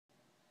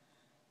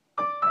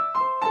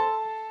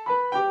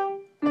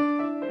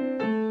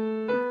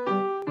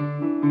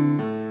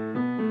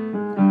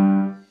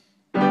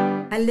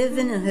live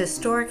in a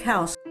historic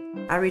house.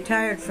 I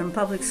retired from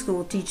public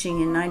school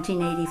teaching in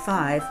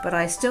 1985, but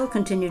I still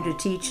continue to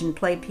teach and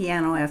play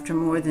piano after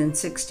more than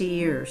 60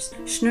 years.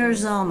 Schneur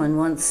Zalman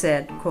once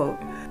said, quote,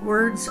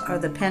 "Words are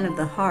the pen of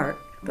the heart,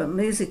 but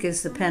music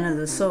is the pen of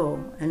the soul,"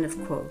 end of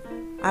quote.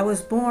 I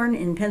was born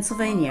in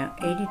Pennsylvania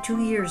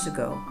 82 years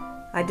ago.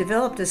 I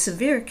developed a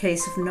severe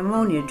case of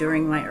pneumonia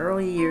during my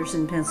early years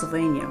in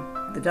Pennsylvania.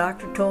 The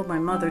doctor told my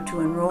mother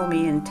to enroll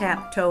me in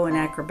tap, toe, and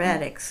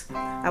acrobatics.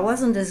 I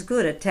wasn't as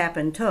good at tap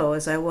and toe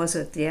as I was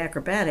at the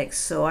acrobatics,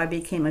 so I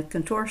became a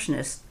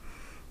contortionist.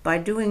 By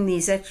doing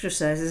these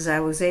exercises, I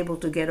was able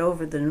to get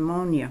over the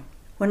pneumonia.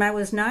 When I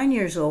was 9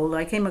 years old,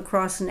 I came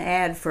across an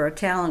ad for a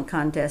talent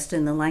contest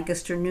in the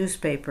Lancaster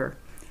newspaper.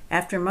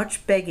 After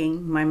much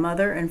begging, my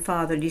mother and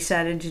father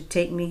decided to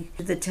take me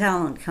to the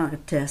talent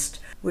contest,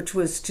 which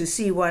was to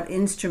see what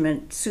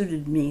instrument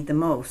suited me the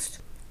most.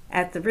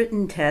 At the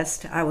written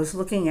test, I was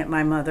looking at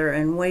my mother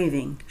and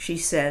waving. She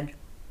said,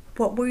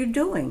 "What were you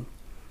doing?"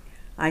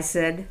 I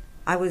said,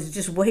 "I was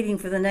just waiting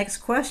for the next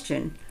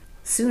question."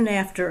 Soon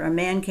after, a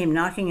man came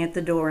knocking at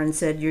the door and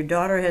said, "Your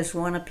daughter has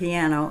won a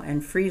piano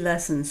and free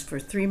lessons for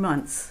 3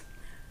 months."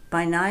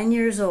 By 9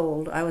 years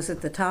old, I was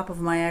at the top of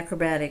my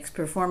acrobatics,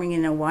 performing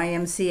in a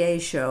YMCA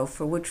show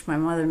for which my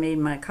mother made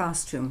my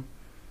costume.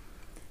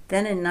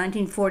 Then in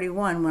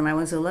 1941, when I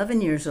was 11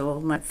 years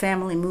old, my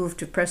family moved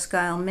to Presque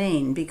Isle,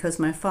 Maine, because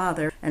my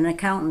father, an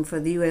accountant for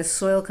the U.S.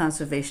 Soil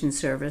Conservation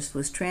Service,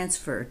 was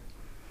transferred.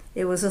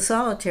 It was a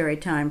solitary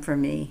time for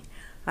me.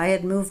 I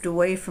had moved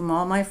away from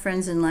all my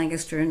friends in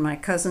Lancaster and my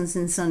cousins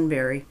in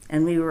Sunbury,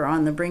 and we were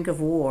on the brink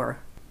of war.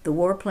 The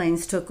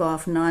warplanes took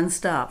off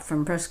non-stop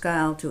from Presque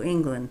Isle to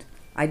England.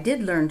 I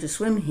did learn to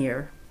swim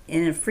here,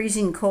 in a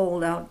freezing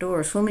cold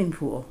outdoor swimming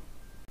pool.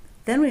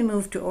 Then we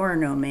moved to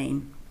Orono,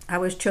 Maine. I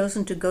was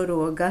chosen to go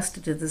to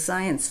Augusta to the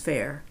science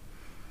fair.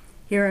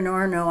 Here in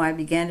Orono, I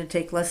began to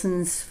take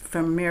lessons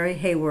from Mary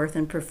Hayworth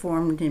and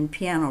performed in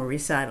piano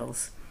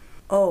recitals.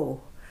 Oh,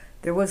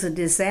 there was a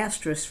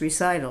disastrous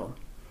recital.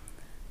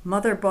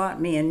 Mother bought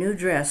me a new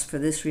dress for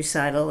this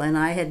recital, and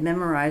I had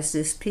memorized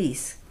this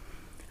piece.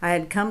 I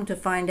had come to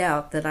find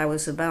out that I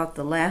was about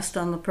the last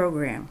on the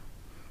program.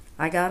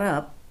 I got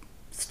up,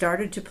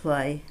 started to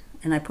play,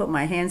 and I put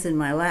my hands in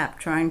my lap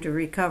trying to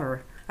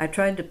recover. I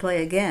tried to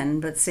play again,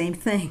 but same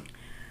thing.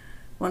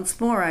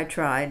 Once more I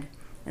tried,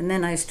 and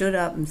then I stood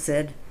up and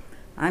said,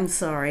 "I'm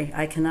sorry,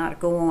 I cannot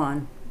go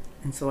on,"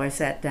 and so I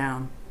sat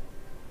down.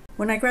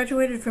 When I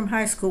graduated from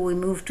high school, we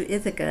moved to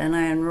Ithaca, and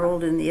I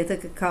enrolled in the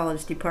Ithaca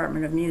College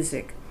Department of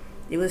Music.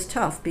 It was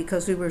tough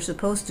because we were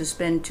supposed to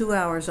spend 2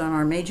 hours on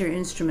our major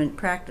instrument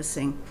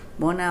practicing,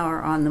 1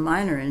 hour on the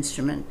minor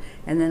instrument,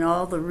 and then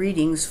all the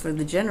readings for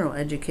the general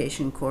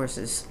education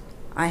courses.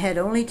 I had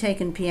only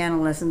taken piano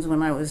lessons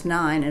when I was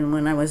 9 and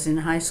when I was in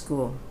high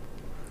school.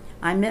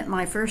 I met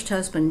my first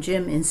husband,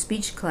 Jim, in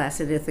speech class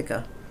at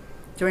Ithaca.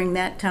 During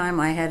that time,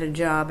 I had a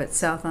job at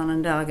South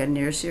Onondaga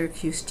near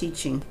Syracuse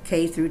teaching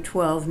K through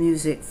 12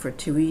 music for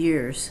 2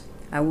 years.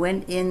 I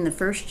went in the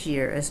first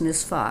year as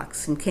Miss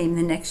Fox and came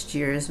the next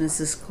year as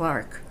Mrs.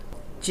 Clark.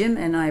 Jim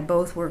and I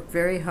both worked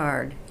very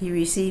hard. He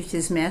received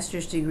his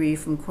master's degree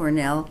from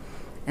Cornell,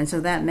 and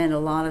so that meant a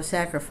lot of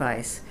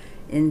sacrifice.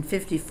 In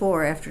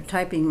 '54, after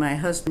typing my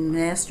husband's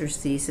master's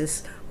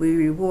thesis, we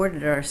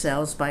rewarded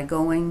ourselves by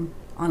going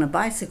on a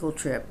bicycle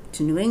trip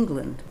to New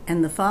England,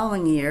 and the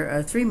following year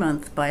a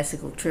 3-month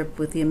bicycle trip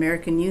with the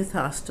American Youth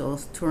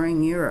Hostels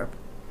touring Europe.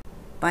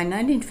 By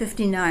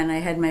 1959, I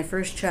had my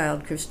first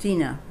child,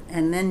 Christina,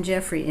 and then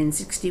Jeffrey in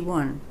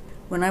 '61.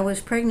 When I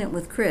was pregnant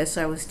with Chris,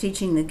 I was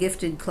teaching the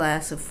gifted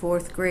class of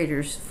 4th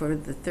graders for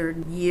the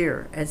 3rd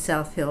year at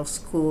South Hill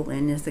School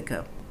in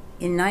Ithaca.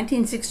 In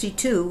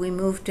 1962, we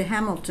moved to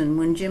Hamilton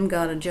when Jim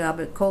got a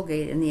job at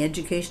Colgate in the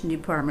education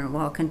department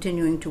while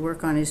continuing to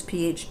work on his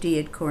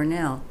PhD at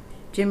Cornell.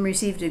 Jim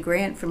received a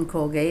grant from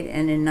Colgate,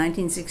 and in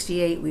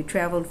 1968 we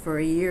traveled for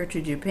a year to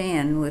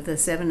Japan with a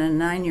 7- and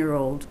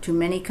 9-year-old to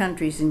many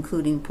countries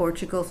including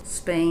Portugal,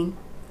 Spain,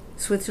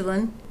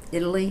 Switzerland,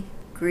 Italy,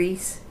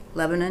 Greece,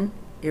 Lebanon,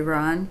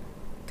 Iran,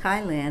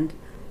 Thailand,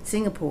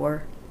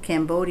 Singapore,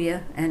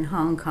 Cambodia, and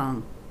Hong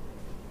Kong.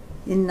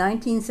 In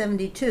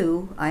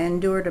 1972, I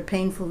endured a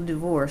painful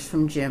divorce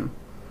from Jim.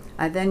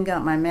 I then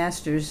got my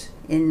master's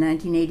in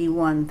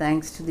 1981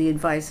 thanks to the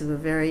advice of a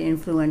very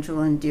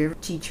influential and dear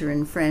teacher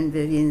and friend,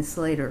 Vivian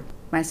Slater.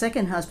 My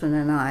second husband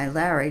and I,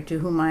 Larry, to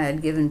whom I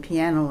had given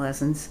piano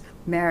lessons,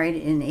 married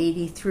in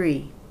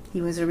 '83.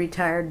 He was a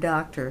retired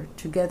doctor.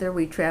 Together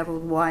we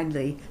traveled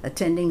widely,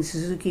 attending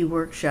Suzuki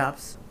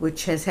workshops,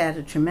 which has had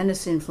a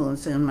tremendous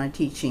influence on my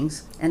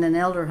teachings, and an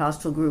elder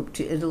hostel group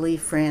to Italy,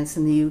 France,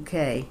 and the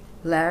UK.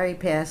 Larry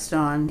passed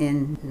on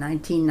in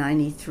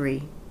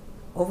 1993.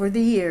 Over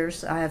the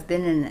years, I have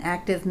been an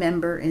active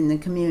member in the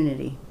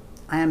community.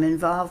 I am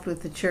involved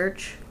with the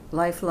church,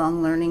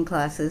 lifelong learning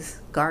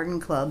classes,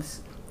 garden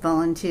clubs,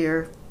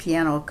 volunteer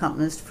piano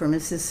accompanist for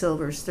Mrs.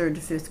 Silver's 3rd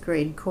to 5th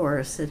grade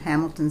chorus at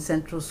Hamilton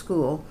Central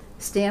School,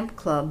 Stamp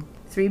Club,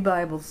 3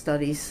 Bible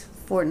studies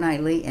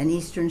fortnightly, and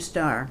Eastern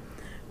Star.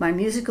 My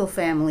musical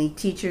family,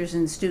 teachers,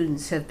 and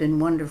students have been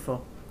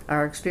wonderful.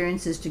 Our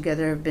experiences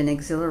together have been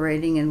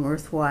exhilarating and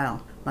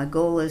worthwhile. My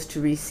goal is to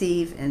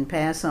receive and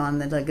pass on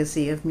the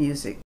legacy of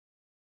music.